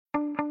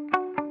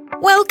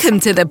Welcome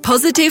to the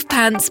Positive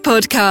Pants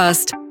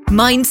Podcast.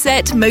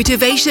 Mindset,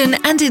 motivation,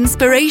 and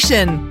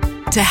inspiration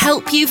to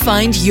help you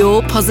find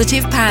your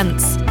positive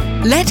pants.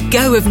 Let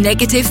go of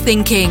negative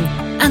thinking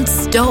and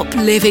stop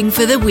living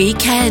for the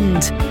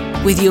weekend.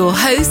 With your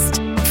host,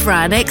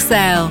 Fran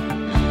Excel.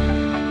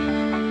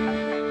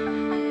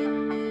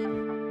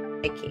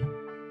 Okay.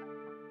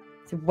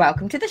 So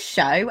welcome to the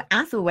show.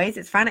 As always,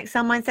 it's Fran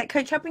Excel Mindset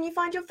Coach, helping you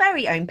find your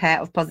very own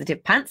pair of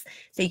positive pants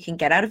so you can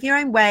get out of your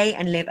own way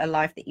and live a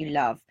life that you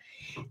love.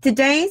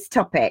 Today's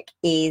topic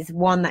is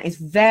one that is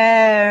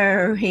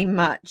very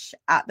much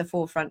at the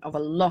forefront of a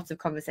lot of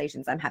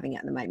conversations I'm having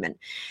at the moment.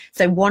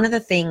 So one of the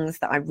things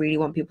that I really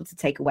want people to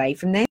take away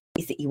from this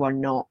is that you are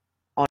not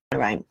on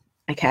your own.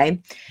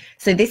 Okay.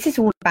 So this is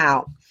all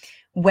about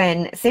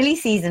when silly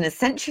season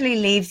essentially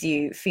leaves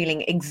you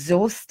feeling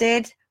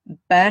exhausted,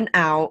 burnt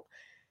out,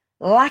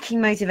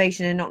 lacking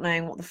motivation and not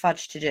knowing what the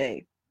fudge to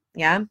do.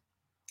 Yeah.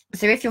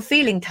 So if you're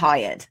feeling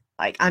tired,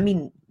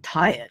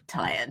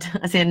 tired,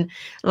 as in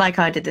like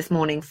I did this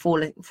morning,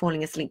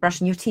 falling asleep,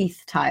 brushing your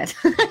teeth, tired,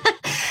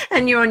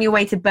 and you're on your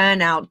way to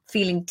burnout,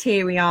 feeling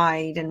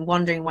teary-eyed and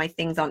wondering why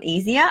things aren't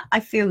easier,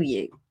 I feel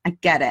you. I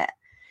get it.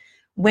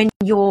 When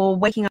you're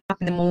waking up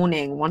in the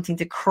morning wanting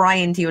to cry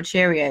into your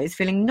Cheerios,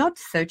 feeling not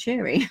so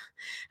cheery,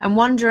 and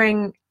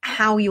wondering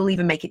how you'll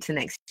even make it to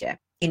next year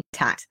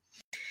intact.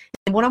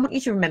 And what I want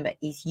you to remember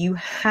is you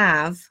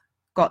have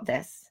got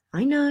this.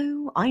 I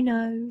know,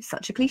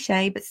 such a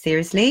cliche, but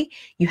seriously,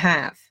 you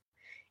have.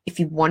 If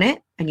you want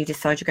it and you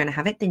decide you're going to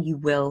have it, then you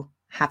will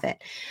have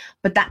it.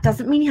 But that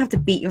doesn't mean you have to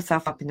beat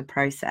yourself up in the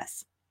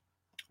process.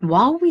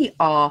 While we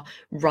are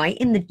right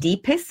in the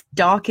deepest,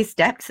 darkest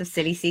depths of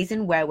silly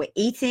season, where we're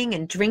eating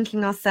and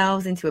drinking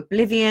ourselves into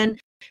oblivion,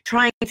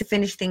 trying to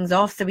finish things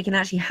off so we can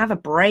actually have a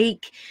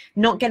break,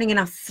 not getting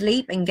enough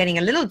sleep and getting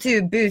a little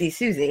too boozy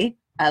Susie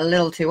a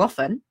little too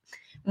often,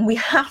 we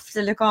have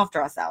to look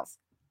after ourselves.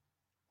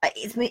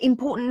 It's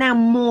important now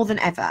more than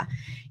ever.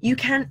 You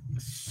can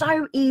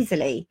so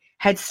easily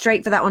head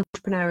straight for that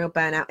entrepreneurial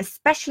burnout,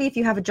 especially if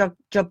you have a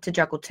job to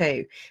juggle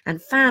too,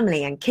 and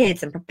family and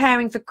kids and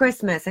preparing for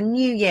Christmas and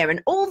New Year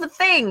and all the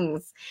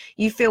things.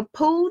 You feel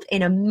pulled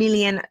in a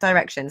million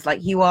directions,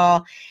 like you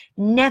are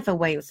never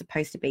where you're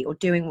supposed to be or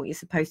doing what you're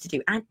supposed to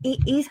do. And it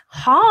is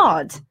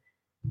hard.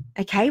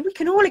 Okay, we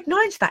can all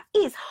acknowledge that.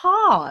 It's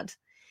hard.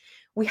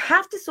 We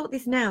have to sort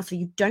this now so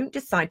you don't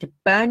decide to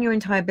burn your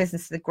entire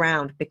business to the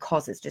ground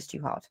because it's just too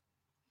hard.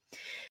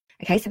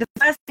 Okay, so the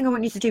first thing I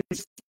want you to do is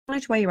just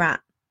acknowledge where you're at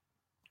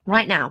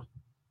right now.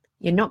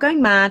 You're not going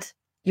mad,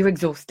 you're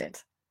exhausted.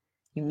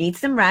 You need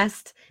some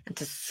rest and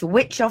to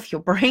switch off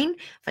your brain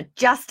for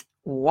just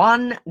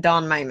one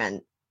darn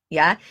moment.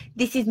 Yeah,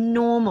 this is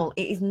normal.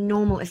 It is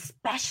normal,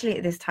 especially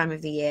at this time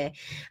of the year.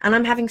 And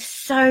I'm having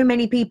so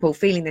many people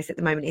feeling this at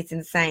the moment. It's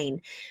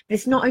insane. But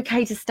it's not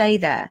okay to stay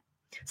there.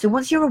 So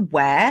once you're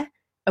aware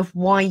of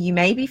why you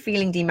may be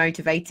feeling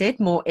demotivated,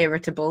 more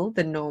irritable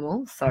than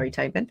normal, sorry,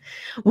 Tobin,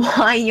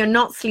 why you're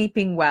not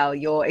sleeping well,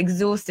 you're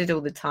exhausted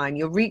all the time,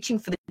 you're reaching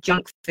for the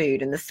junk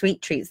food and the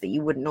sweet treats that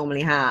you wouldn't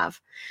normally have,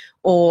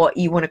 or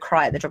you want to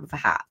cry at the drop of a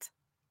hat.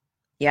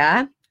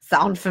 Yeah?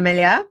 Sound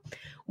familiar?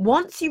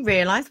 Once you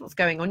realize what's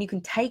going on, you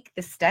can take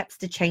the steps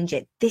to change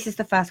it. This is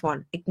the first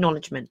one,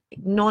 acknowledgement.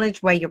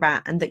 Acknowledge where you're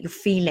at and that you're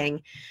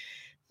feeling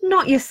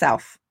not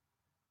yourself.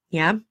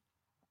 Yeah?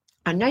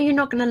 I know you're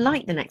not going to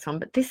like the next one,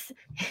 but this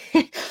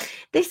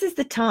is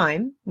the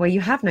time where you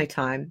have no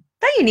time.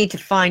 Then you need to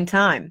find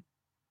time,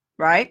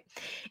 right?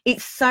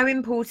 It's so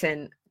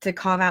important to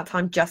carve out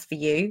time just for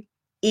you,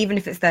 even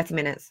if it's 30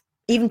 minutes,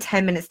 even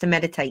 10 minutes to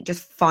meditate,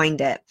 just find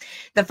it.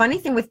 The funny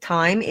thing with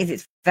time is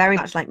it's very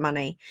much like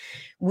money.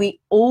 We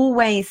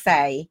always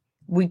say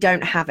we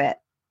don't have it,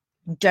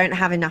 we don't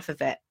have enough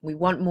of it, we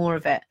want more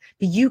of it,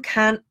 but you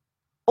can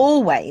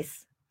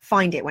always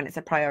find it when it's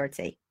a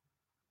priority.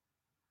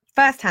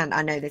 Firsthand,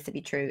 I know this to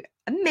be true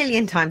a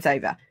million times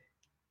over.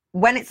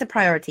 When it's a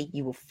priority,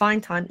 you will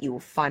find time, you will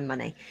find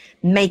money.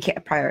 Make it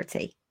a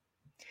priority.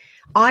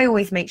 I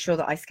always make sure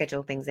that I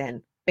schedule things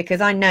in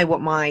because I know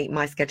what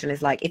my schedule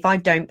is like. If I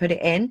don't put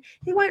it in,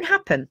 it won't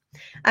happen.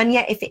 And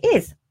yet if it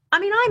is,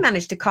 I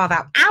managed to carve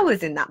out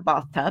hours in that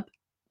bathtub.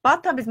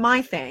 Bathtub is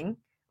my thing.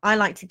 I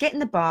like to get in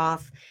the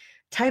bath.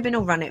 Tobin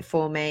will run it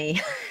for me.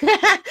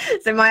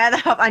 So my other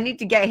half, I need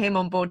to get him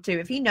on board too.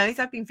 If he knows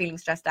I've been feeling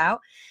stressed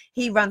out,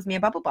 he runs me a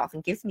bubble bath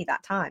and gives me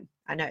that time.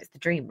 I know it's the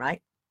dream,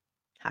 right?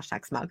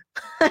 #smug.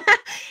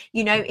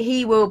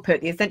 He will put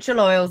the essential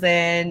oils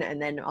in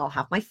and then I'll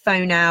have my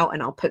phone out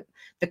and I'll put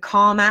the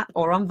Calm app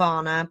or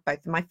Onvana, both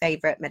of my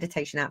favorite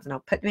meditation apps, and I'll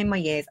put them in my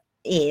ears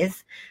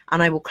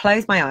and I will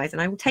close my eyes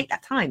and I will take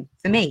that time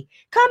for me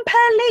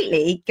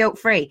completely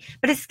guilt-free,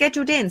 but it's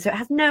scheduled in, so it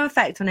has no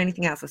effect on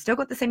anything else. I've still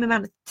got the same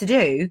amount to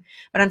do,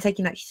 but I'm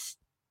taking that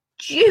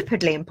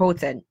stupidly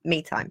important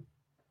me time.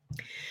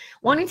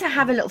 Wanting to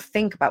have a little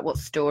think about what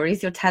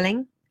stories you're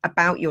telling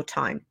about your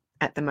time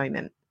at the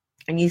moment,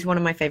 and use one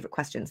of my favorite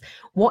questions.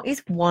 What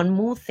is one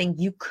more thing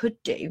you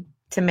could do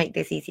to make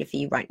this easier for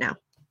you right now?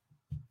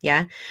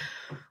 Yeah,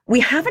 we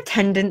have a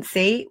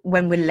tendency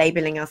when we're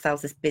labeling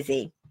ourselves as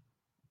busy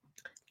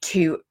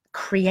to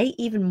create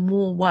even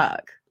more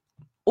work,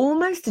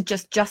 almost to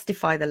just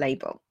justify the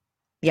label.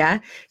 Yeah,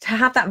 to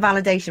have that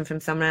validation from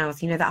someone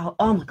else, that,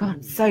 oh my God,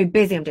 I'm so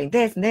busy, I'm doing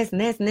this and this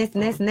and this and this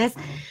and this and this.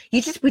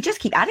 We just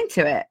keep adding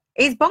to it.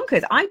 It's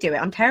bonkers. I do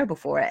it. I'm terrible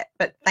for it.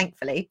 But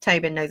thankfully,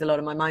 Tobin knows a lot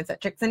of my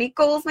mindset tricks and he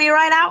calls me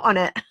right out on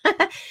it.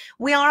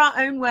 We are our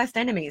own worst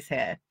enemies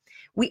here.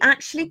 We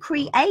actually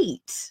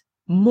create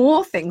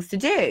more things to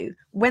do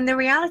when the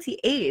reality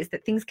is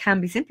that things can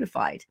be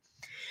simplified.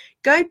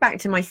 Go back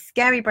to my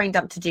scary brain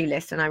dump to-do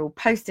list and I will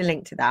post a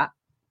link to that.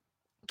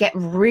 Get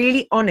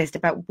really honest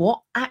about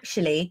what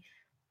actually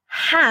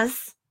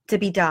has to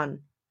be done.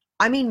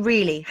 I mean,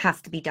 really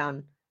has to be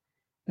done.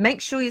 Make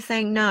sure you're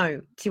saying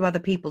no to other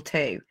people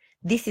too.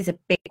 This is a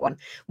big one.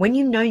 When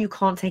you know you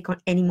can't take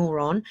on any more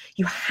on,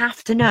 you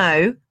have to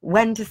know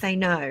when to say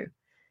no.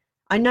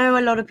 I know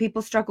a lot of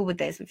people struggle with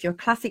this if you're a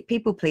classic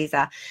people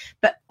pleaser,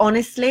 but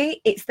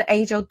honestly, it's the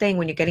age-old thing.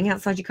 When you're getting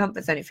outside your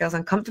comfort zone, it feels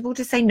uncomfortable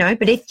to say no,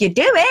 but if you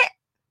do it,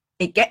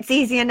 it gets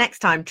easier next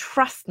time.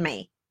 Trust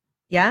me.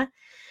 Yeah?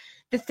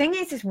 The thing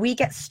is we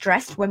get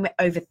stressed when we're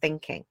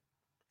overthinking.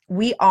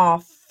 We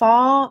are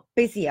far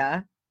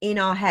busier in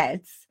our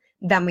heads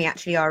than we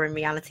actually are in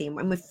reality. And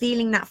when we're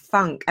feeling that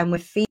funk and we're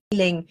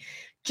feeling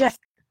just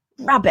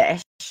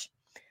rubbish,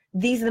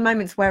 these are the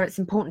moments where it's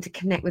important to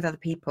connect with other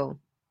people.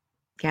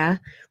 Yeah,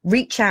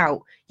 reach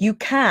out. You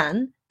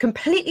can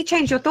completely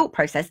change your thought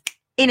process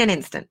in an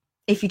instant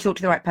if you talk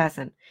to the right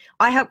person.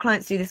 I help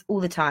clients do this all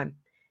the time.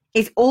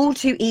 It's all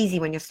too easy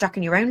when you're stuck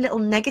in your own little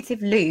negative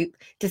loop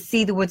to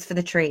see the woods for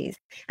the trees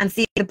and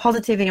see the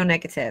positive in your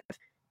negative.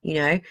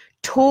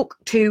 Talk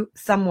to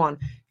someone,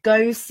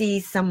 go see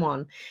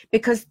someone,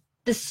 because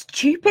the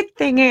stupid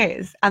thing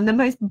is, and the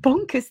most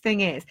bonkers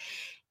thing is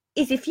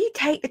if you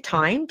take the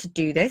time to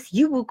do this,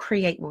 you will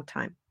create more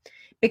time.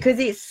 Because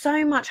it's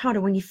so much harder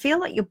when you feel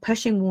like you're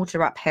pushing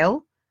water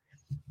uphill,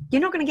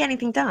 you're not going to get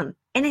anything done.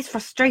 And it's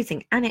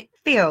frustrating and it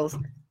feels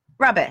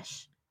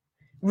rubbish.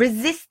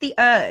 Resist the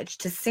urge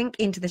to sink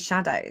into the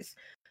shadows,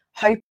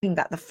 hoping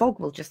that the fog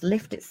will just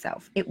lift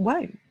itself. It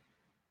won't.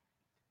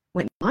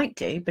 Well, it might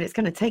do, but it's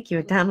going to take you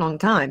a damn long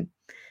time.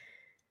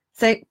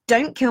 So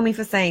don't kill me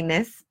for saying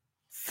this.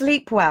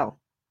 Sleep well,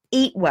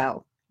 eat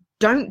well,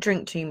 don't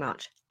drink too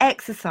much,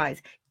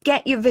 exercise,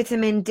 get your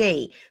vitamin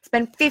D,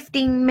 spend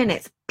 15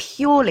 minutes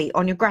purely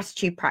on your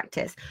gratitude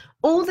practice.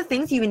 All the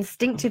things you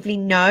instinctively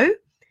know,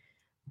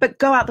 but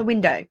go out the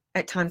window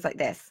at times like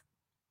this.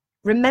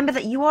 Remember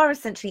that you are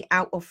essentially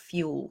out of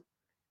fuel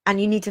and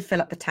you need to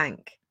fill up the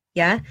tank.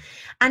 Yeah.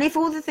 And if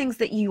all the things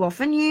that you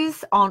often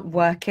use aren't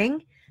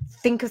working,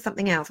 think of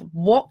something else.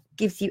 What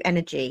gives you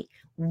energy?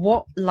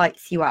 What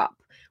lights you up?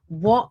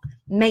 What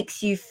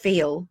makes you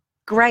feel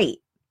great?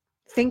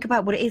 Think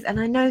about what it is. And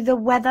I know the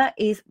weather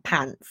is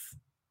pants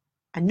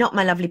and not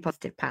my lovely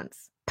positive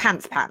pants.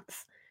 Pants.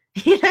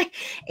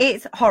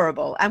 It's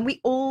horrible and we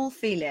all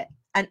feel it.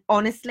 And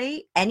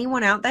honestly,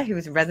 anyone out there who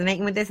is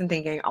resonating with this and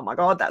thinking, oh my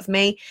God, that's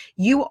me,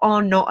 you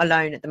are not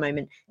alone at the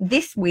moment.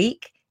 This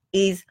week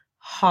is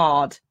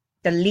hard.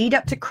 The lead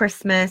up to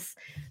Christmas,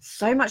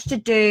 so much to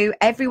do.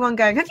 Everyone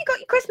going, have you got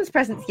your Christmas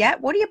presents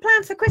yet? What are your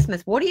plans for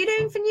Christmas? What are you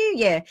doing for New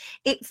Year?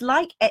 It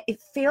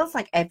feels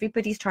like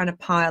everybody's trying to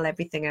pile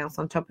everything else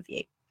on top of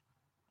you.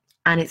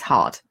 And it's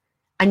hard.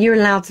 And you're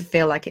allowed to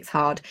feel like it's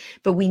hard,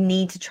 but we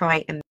need to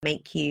try and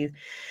make you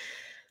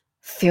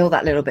feel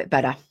that little bit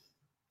better.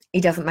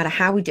 It doesn't matter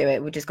how we do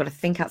it. We've just got to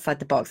think outside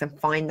the box and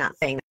find that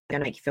thing that's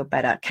going to make you feel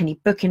better. Can you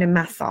book in a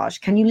massage?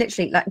 Can you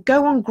literally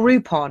go on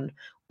Groupon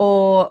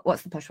or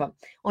what's the push one?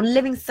 On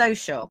Living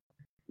Social.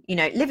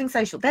 Living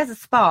Social. There's a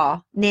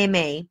spa near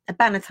me, a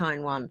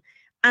Bannatyne one.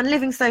 And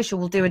Living Social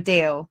will do a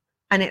deal.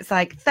 And it's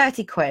like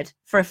 30 quid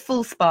for a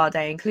full spa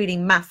day,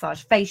 including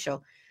massage,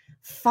 facial.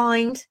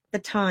 Find the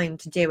time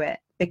to do it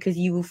because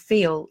you will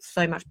feel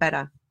so much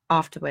better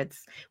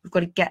afterwards. We've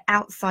got to get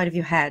outside of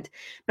your head.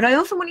 But I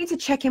also want you to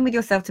check in with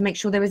yourself to make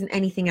sure there isn't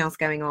anything else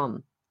going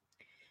on.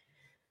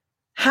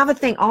 Have a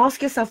think.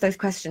 Ask yourself those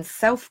questions.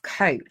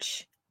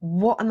 Self-coach.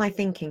 What am I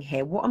thinking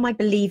here? What am I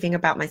believing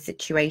about my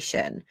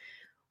situation?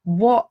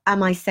 What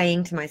am I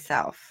saying to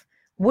myself?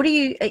 Are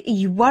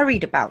you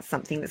worried about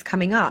something that's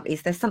coming up?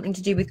 Is there something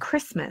to do with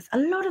Christmas? A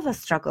lot of us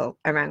struggle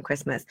around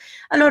Christmas.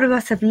 A lot of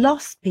us have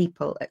lost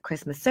people at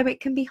Christmas, so it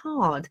can be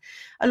hard.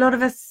 A lot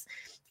of us,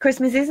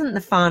 Christmas isn't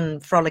the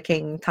fun,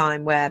 frolicking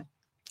time where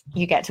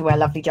you get to wear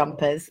lovely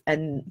jumpers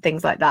and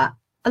things like that.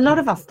 A lot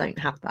of us don't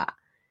have that.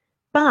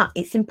 But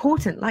it's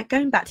important, like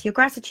going back to your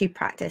gratitude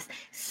practice,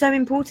 so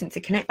important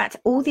to connect back to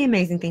all the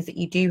amazing things that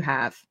you do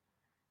have.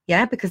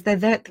 Yeah, because they're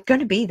going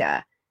to be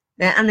there.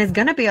 And there's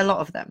going to be a lot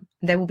of them.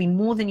 There will be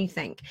more than you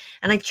think.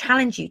 And I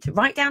challenge you to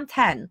write down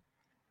 10.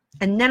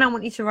 And then I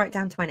want you to write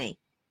down 20.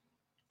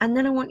 And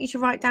then I want you to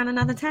write down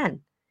another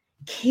 10.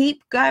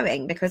 Keep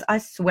going, because I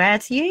swear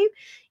to you,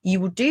 you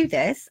will do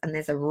this. And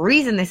there's a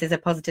reason this is a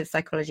positive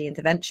psychology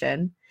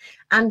intervention.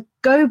 And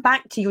go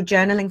back to your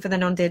journaling for the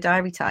non-Dear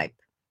Diary type.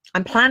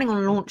 I'm planning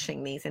on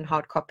launching these in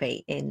hard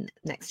copy in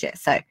next year.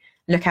 So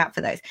look out for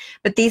those.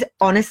 But these,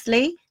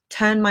 honestly,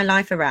 turn my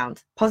life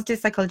around. Positive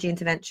psychology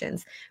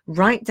interventions.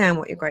 Write down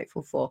what you're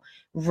grateful for.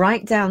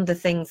 Write down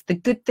the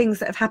good things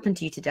that have happened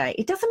to you today.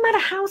 It doesn't matter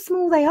how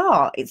small they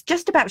are. It's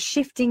just about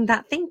shifting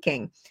that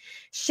thinking,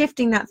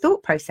 shifting that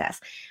thought process.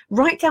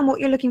 Write down what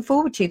you're looking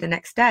forward to the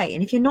next day.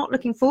 And if you're not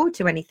looking forward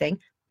to anything,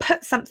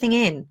 put something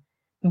in.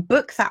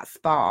 Book that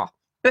spa,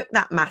 book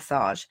that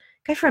massage,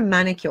 go for a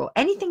manicure,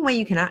 anything where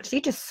you can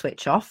actually just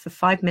switch off for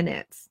 5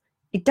 minutes.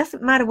 It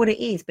doesn't matter what it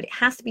is, but it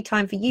has to be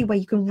time for you where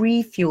you can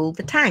refuel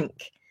the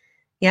tank.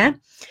 Yeah.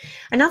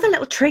 Another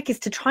little trick is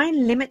to try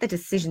and limit the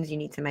decisions you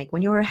need to make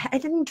when you're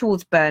heading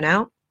towards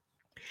burnout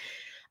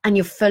and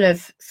you're full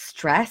of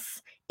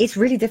stress. It's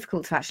really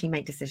difficult to actually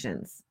make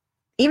decisions.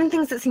 Even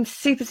things that seem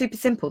super, super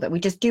simple that we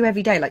just do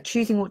every day, like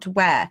choosing what to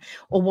wear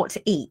or what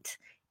to eat.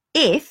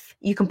 If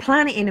you can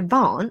plan it in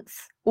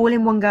advance, all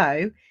in one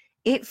go,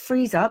 it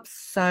frees up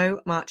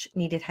so much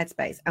needed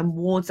headspace and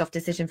wards off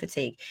decision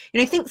fatigue.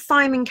 Think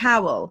Simon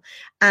Cowell,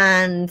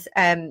 and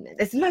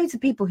there's loads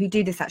of people who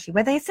do this actually,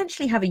 where they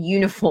essentially have a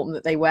uniform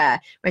that they wear,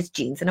 where it's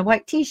jeans and a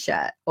white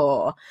t-shirt,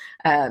 or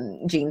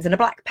jeans and a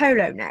black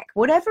polo neck,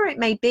 whatever it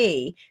may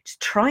be. Just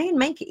try and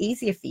make it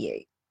easier for you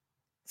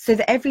so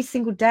that every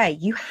single day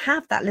you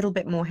have that little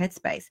bit more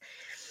headspace.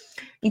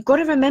 You've got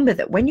to remember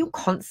that when you're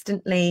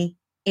constantly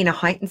in a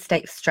heightened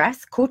state of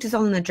stress,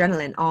 cortisol and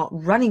adrenaline are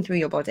running through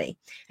your body,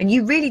 and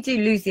you really do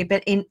lose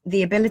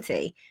the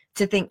ability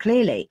to think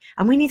clearly.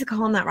 And we need to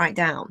calm that right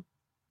down.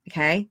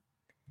 Okay?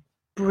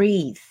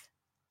 Breathe.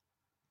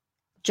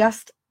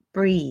 Just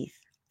breathe.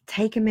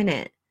 Take a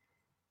minute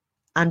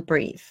and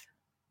breathe.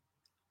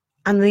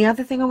 And the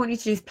other thing I want you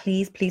to do is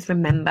please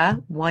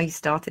remember why you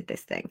started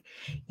this thing.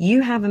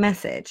 You have a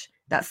message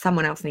that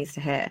someone else needs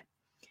to hear.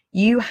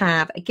 You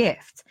have a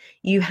gift.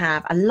 You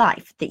have a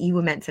life that you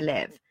were meant to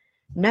live.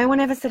 No one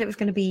ever said it was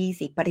going to be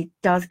easy, but it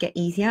does get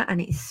easier, and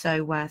it's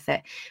so worth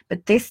it.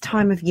 But this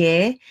time of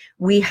year,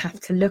 we have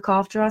to look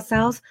after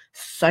ourselves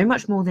so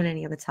much more than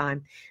any other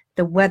time.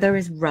 The weather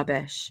is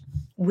rubbish.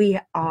 We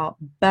are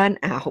burnt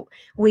out.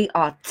 We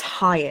are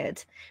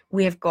tired.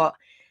 We have got,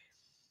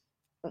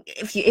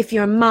 if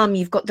you're a mum,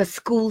 you've got the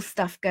school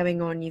stuff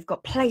going on. You've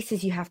got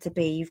places you have to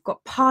be. You've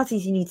got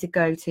parties you need to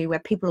go to where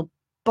people will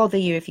bother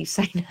you if you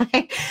say no.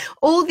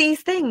 All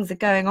these things are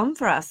going on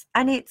for us,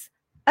 and it's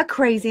a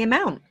crazy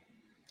amount.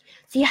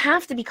 So you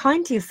have to be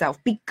kind to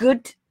yourself. Be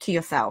good to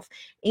yourself.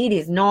 It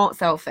is not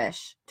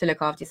selfish to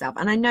look after yourself.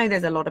 And I know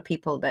there's a lot of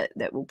people that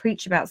will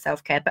preach about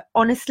self-care, but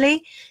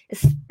honestly,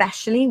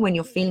 especially when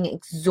you're feeling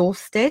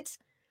exhausted,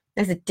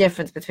 there's a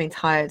difference between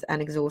tired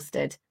and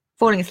exhausted.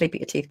 Falling asleep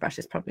at your toothbrush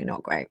is probably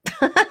not great.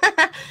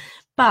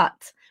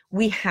 But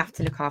we have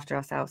to look after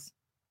ourselves.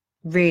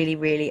 Really,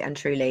 really and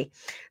truly.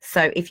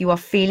 So if you are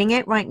feeling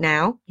it right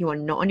now, you are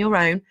not on your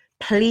own.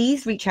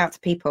 Please reach out to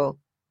people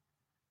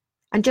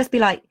and just be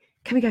like,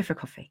 can we go for a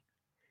coffee?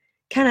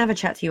 Can I have a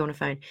chat to you on a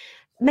phone?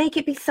 Make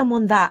it be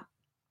someone that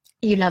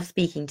you love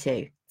speaking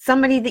to.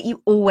 Somebody that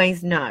you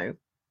always know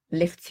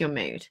lifts your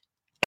mood.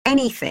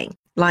 Anything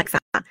like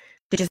that.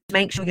 To just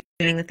make sure you're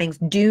doing the things.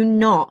 Do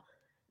not,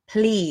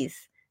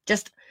 please,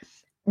 just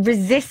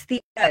resist the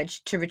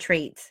urge to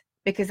retreat,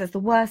 because that's the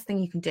worst thing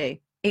you can do.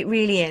 It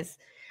really is.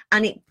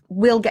 And it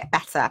will get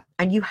better.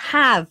 And you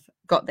have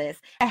got this.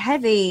 A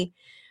heavy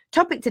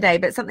topic today,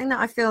 but something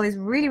that I feel is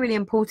really, really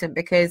important,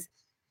 because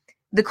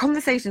the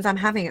conversations I'm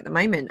having at the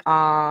moment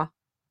are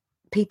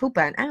people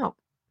burnt out,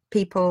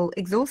 people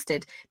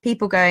exhausted,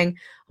 people going,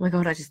 oh my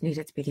God, I just need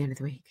it to be the end of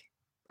the week.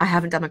 I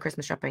haven't done my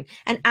Christmas shopping,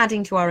 and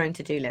adding to our own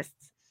to-do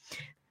lists.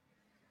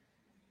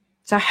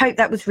 So I hope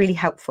that was really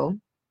helpful.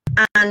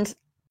 And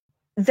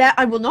that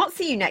I will not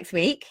see you next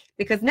week,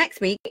 because next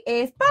week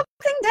is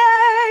Boxing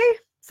Day.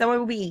 So I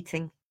will be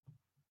eating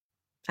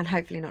and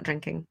hopefully not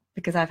drinking,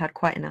 because I've had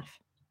quite enough.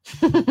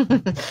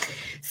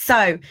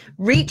 So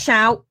reach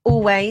out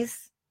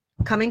always.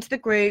 Come into the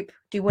group,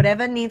 do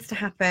whatever needs to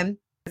happen.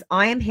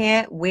 I am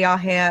here, we are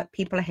here,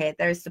 people are here.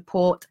 There is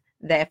support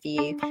there for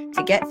you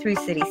to get through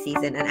silly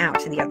season and out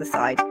to the other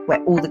side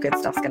where all the good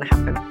stuff's going to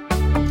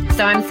happen.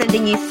 So I'm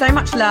sending you so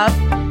much love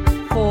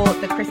for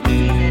the Christmas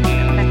season.